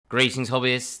Greetings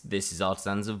hobbyists, this is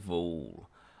Artisans of Wool,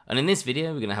 and in this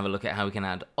video we're going to have a look at how we can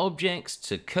add objects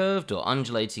to curved or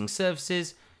undulating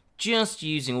surfaces just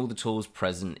using all the tools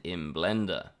present in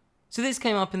Blender. So this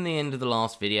came up in the end of the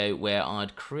last video where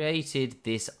I'd created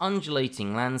this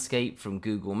undulating landscape from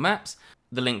Google Maps.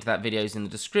 The link to that video is in the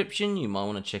description, you might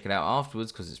want to check it out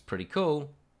afterwards because it's pretty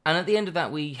cool. And at the end of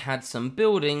that we had some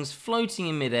buildings floating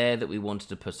in midair that we wanted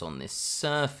to put on this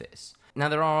surface. Now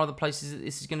there are other places that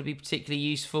this is going to be particularly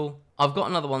useful. I've got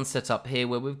another one set up here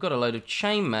where we've got a load of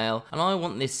chainmail and I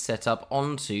want this set up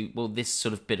onto, well, this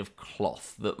sort of bit of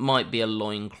cloth that might be a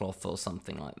loincloth or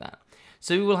something like that.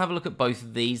 So we will have a look at both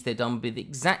of these. They're done with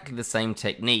exactly the same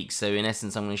technique, so in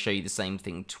essence I'm going to show you the same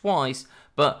thing twice,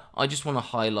 but I just want to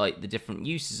highlight the different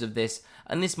uses of this,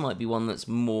 and this might be one that's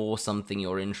more something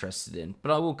you're interested in,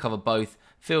 but I will cover both.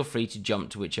 Feel free to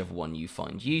jump to whichever one you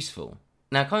find useful.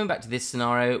 Now coming back to this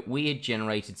scenario, we had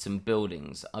generated some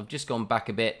buildings. I've just gone back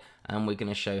a bit and we're going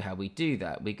to show how we do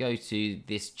that. We go to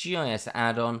this GIS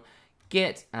add-on,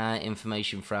 get our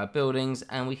information for our buildings,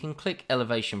 and we can click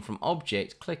elevation from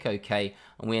object, click OK,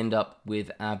 and we end up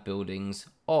with our buildings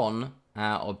on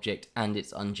our object and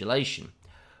its undulation.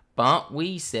 But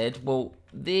we said, well,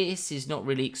 this is not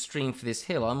really extreme for this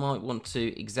hill. I might want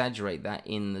to exaggerate that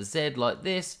in the Z like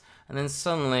this, and then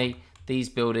suddenly these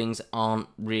buildings aren't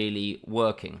really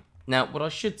working. Now what I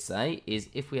should say is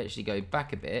if we actually go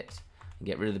back a bit and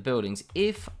get rid of the buildings,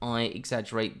 if I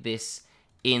exaggerate this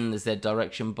in the Z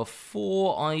direction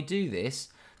before I do this,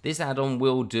 this add-on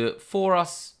will do it for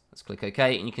us. Let's click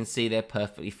OK and you can see they're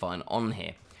perfectly fine on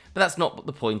here. But that's not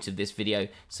the point of this video,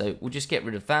 so we'll just get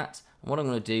rid of that. And what I'm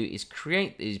going to do is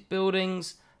create these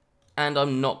buildings, and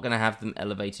I'm not going to have them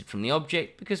elevated from the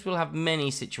object because we'll have many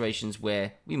situations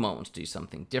where we might want to do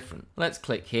something different. Let's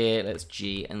click here, let's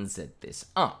G and Z this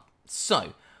up.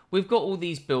 So we've got all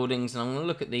these buildings and I'm going to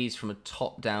look at these from a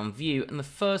top-down view, and the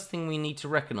first thing we need to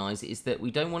recognize is that we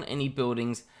don't want any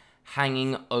buildings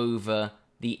hanging over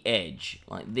the edge.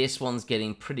 Like this one's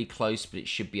getting pretty close but it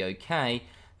should be okay.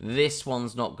 This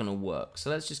one's not going to work. So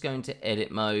let's just go into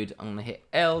edit mode. I'm going to hit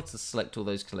L to select all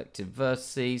those collective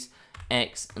vertices,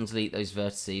 X and delete those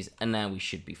vertices, and now we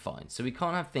should be fine. So we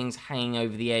can't have things hanging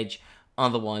over the edge,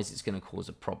 otherwise it's going to cause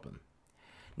a problem.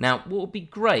 Now what would be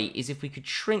great is if we could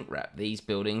shrink wrap these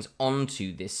buildings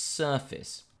onto this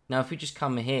surface. Now if we just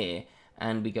come here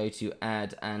and we go to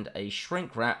add and a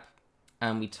shrink wrap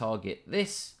and we target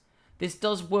this, this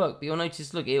does work, but you'll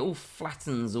notice, look, it all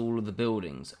flattens all of the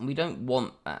buildings, and we don't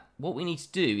want that. What we need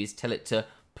to do is tell it to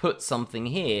put something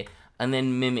here and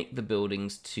then mimic the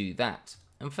buildings to that.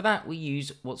 And for that, we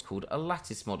use what's called a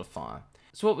lattice modifier.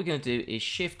 So what we're going to do is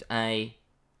Shift A,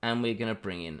 and we're going to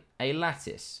bring in a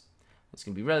lattice. It's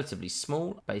going to be relatively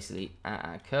small, basically at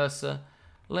our cursor.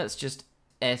 Let's just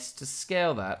S to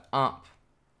scale that up.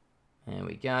 There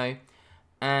we go.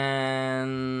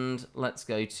 And let's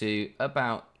go to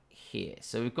about here.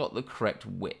 So we've got the correct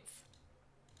width.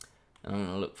 And I'm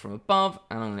going to look from above,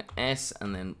 and I'm going to S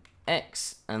and then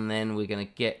X, and then we're going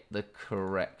to get the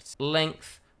correct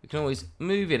length. We can always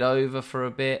move it over for a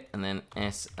bit, and then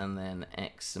S and then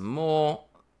X some more.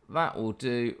 That will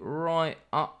do right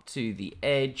up to the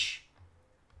edge.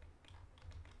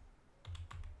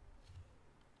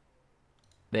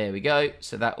 There we go.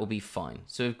 So that will be fine.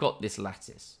 So we've got this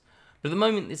lattice. But at the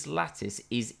moment, this lattice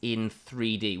is in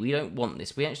 3D. We don't want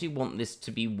this. We actually want this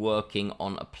to be working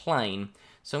on a plane.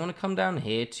 So I'm going to come down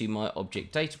here to my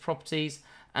object data properties,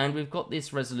 and we've got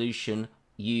this resolution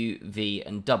U, V,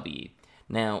 and W.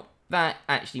 Now, that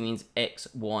actually means X,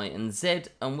 Y, and Z,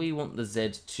 and we want the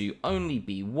Z to only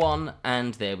be 1,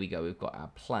 and there we go, we've got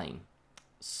our plane.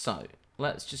 So,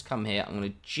 let's just come here, I'm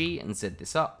going to G and Z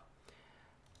this up,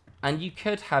 and you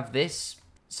could have this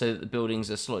so that the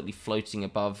buildings are slightly floating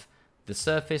above the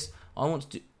surface. I want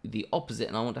to do the opposite,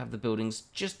 and I want to have the buildings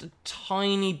just a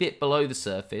tiny bit below the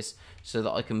surface so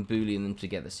that I can boolean them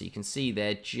together. So you can see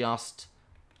they're just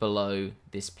below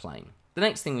this plane. The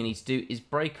next thing we need to do is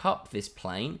break up this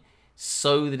plane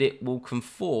so that it will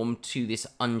conform to this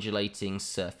undulating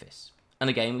surface. And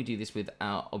again, we do this with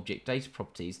our object data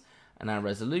properties and our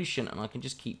resolution, and I can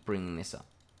just keep bringing this up.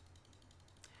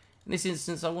 In this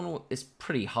instance, I want this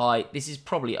pretty high. This is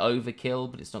probably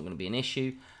overkill, but it's not going to be an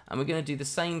issue. And we're going to do the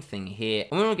same thing here.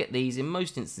 And we want to get these, in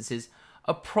most instances,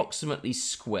 approximately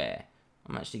square.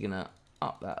 I'm actually going to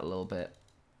up that a little bit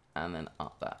and then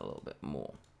up that a little bit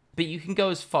more. But you can go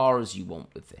as far as you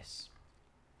want with this.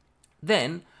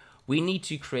 Then we need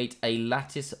to create a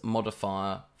lattice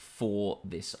modifier for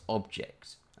this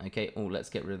object. Okay, oh, let's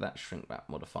get rid of that shrink wrap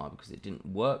modifier because it didn't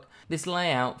work. This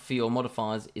layout for your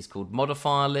modifiers is called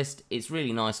modifier list. It's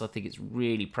really nice. I think it's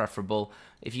really preferable.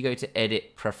 If you go to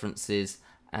edit, preferences,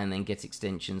 and then get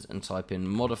extensions and type in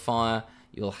modifier,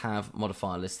 you'll have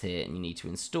modifier list here and you need to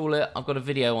install it. I've got a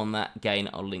video on that. Again,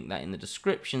 I'll link that in the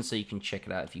description so you can check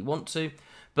it out if you want to.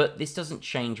 But this doesn't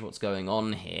change what's going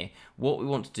on here. What we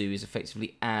want to do is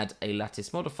effectively add a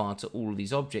lattice modifier to all of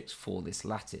these objects for this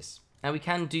lattice. Now we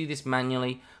can do this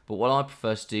manually, but what I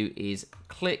prefer to do is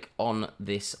click on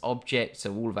this object.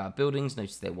 So all of our buildings,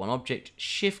 notice they're one object,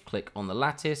 shift click on the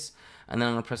lattice, and then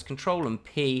I'm going to press Control and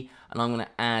P, and I'm going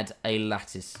to add a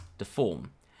lattice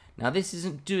deform. Now this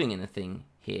isn't doing anything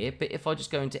here, but if I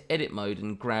just go into edit mode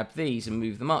and grab these and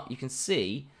move them up, you can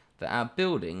see that our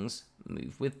buildings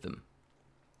move with them.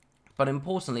 But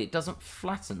importantly, it doesn't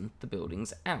flatten the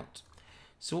buildings out.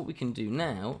 So what we can do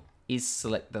now is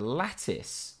select the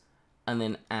lattice and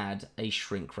then add a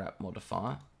shrink wrap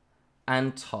modifier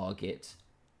and target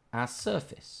our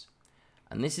surface.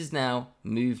 And this has now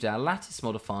moved our lattice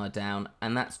modifier down,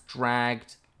 and that's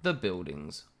dragged the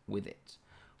buildings with it,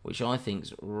 which I think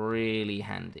is really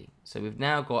handy. So we've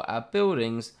now got our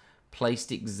buildings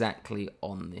placed exactly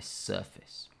on this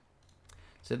surface.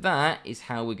 So that is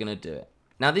how we're going to do it.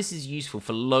 Now this is useful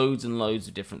for loads and loads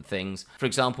of different things. For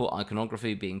example,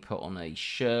 iconography being put on a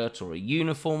shirt or a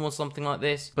uniform or something like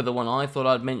this. But the one I thought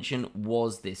I'd mention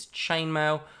was this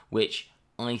chainmail, which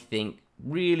I think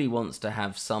really wants to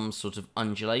have some sort of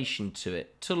undulation to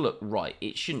it to look right.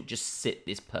 It shouldn't just sit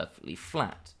this perfectly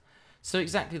flat. So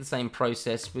exactly the same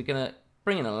process. We're going to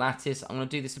bring in a lattice. I'm going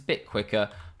to do this a bit quicker.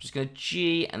 I'm just going to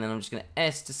G and then I'm just going to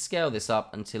S to scale this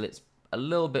up until it's a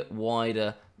little bit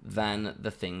wider than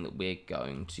the thing that we're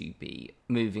going to be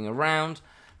moving around.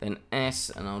 Then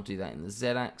S, and I'll do that in the Z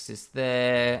axis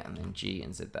there, and then G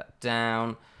and Z that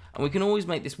down. And we can always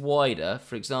make this wider.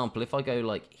 For example, if I go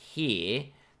like here,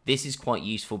 this is quite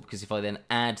useful because if I then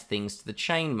add things to the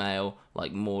chainmail,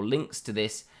 like more links to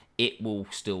this, it will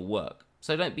still work.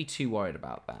 So don't be too worried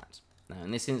about that. Now in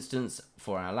this instance,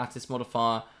 for our lattice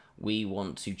modifier, we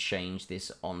want to change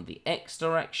this on the X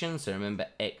direction. So remember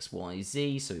X, Y,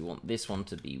 Z. So we want this one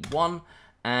to be 1.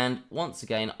 And once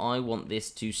again, I want this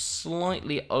to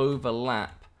slightly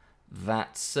overlap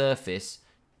that surface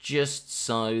just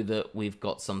so that we've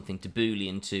got something to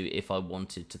boolean to if I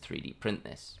wanted to 3D print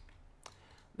this.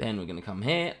 Then we're going to come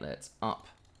here. Let's up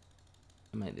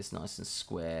and make this nice and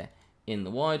square in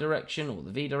the Y direction or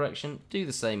the V direction. Do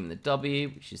the same in the W,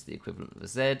 which is the equivalent of the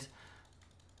Z.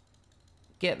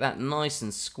 Get that nice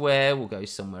and square. We'll go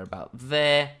somewhere about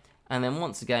there. And then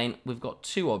once again, we've got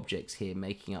two objects here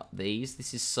making up these.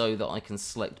 This is so that I can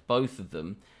select both of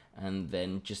them and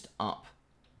then just up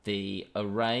the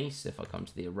array. So if I come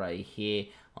to the array here,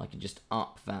 I can just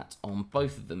up that on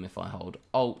both of them if I hold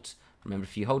Alt. Remember,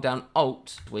 if you hold down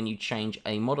Alt, when you change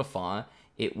a modifier,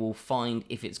 it will find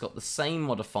if it's got the same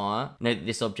modifier. Note that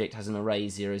this object has an array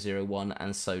 001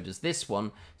 and so does this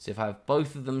one. So if I have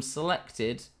both of them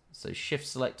selected, so shift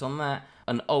select on that,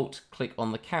 and Alt click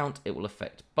on the count, it will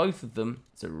affect both of them.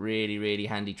 It's a really, really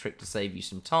handy trick to save you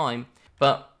some time.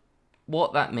 But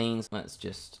what that means, let's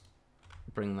just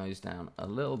bring those down a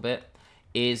little bit,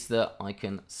 is that I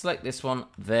can select this one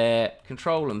there,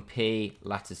 Control and P,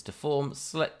 lattice deform,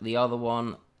 select the other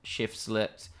one, shift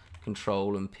select,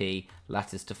 Control and P,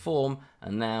 lattice deform,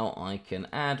 and now I can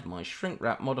add my shrink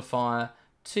wrap modifier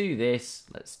to this.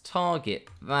 Let's target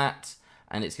that,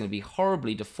 and it's going to be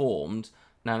horribly deformed.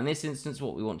 Now in this instance,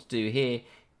 what we want to do here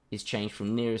is change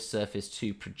from nearest surface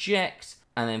to project,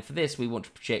 and then for this we want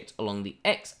to project along the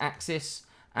X axis,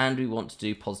 and we want to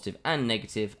do positive and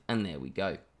negative, and there we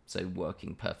go. So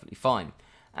working perfectly fine.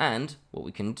 And what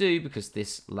we can do, because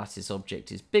this lattice object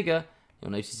is bigger,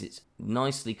 you'll notice it's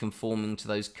nicely conforming to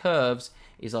those curves,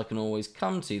 is I can always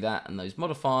come to that and those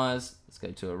modifiers. Let's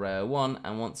go to array 01,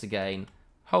 and once again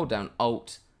hold down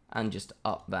Alt and just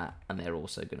up that, and they're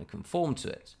also going to conform to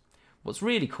it. What's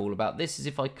really cool about this is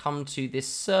if I come to this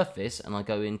surface and I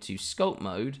go into sculpt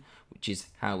mode, which is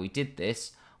how we did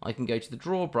this, I can go to the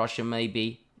draw brush and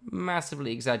maybe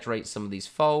massively exaggerate some of these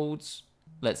folds.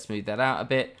 Let's smooth that out a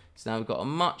bit. So now we've got a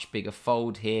much bigger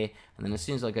fold here, and then as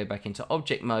soon as I go back into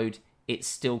object mode, it's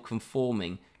still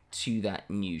conforming to that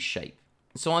new shape.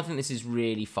 So I think this is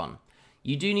really fun.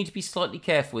 You do need to be slightly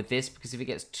careful with this, because if it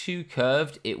gets too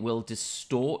curved, it will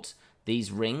distort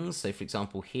these rings. So for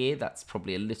example here, that's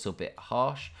probably a little bit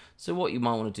harsh. So what you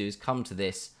might want to do is come to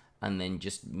this and then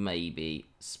just maybe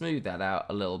smooth that out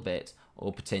a little bit,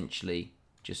 or potentially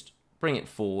just bring it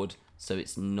forward so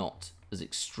it's not as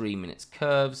extreme in its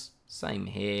curves. Same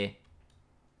here.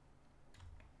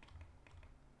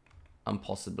 And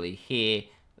possibly here,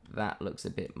 that looks a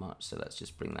bit much, so let's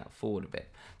just bring that forward a bit.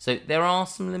 So there are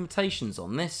some limitations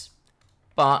on this,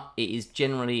 but it is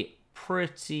generally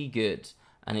pretty good,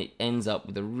 and it ends up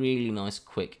with a really nice,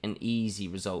 quick and easy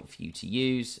result for you to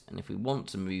use. And if we want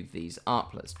to move these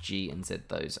up, let's G and Z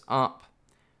those up.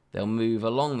 They'll move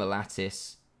along the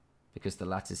lattice because the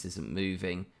lattice isn't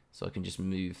moving, so I can just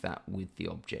move that with the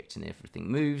object and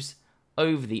everything moves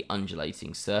over the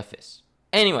undulating surface.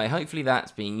 Anyway, hopefully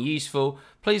that's been useful.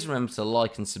 Please remember to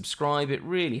like and subscribe, it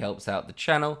really helps out the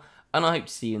channel, and I hope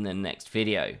to see you in the next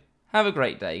video. Have a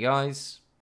great day, guys.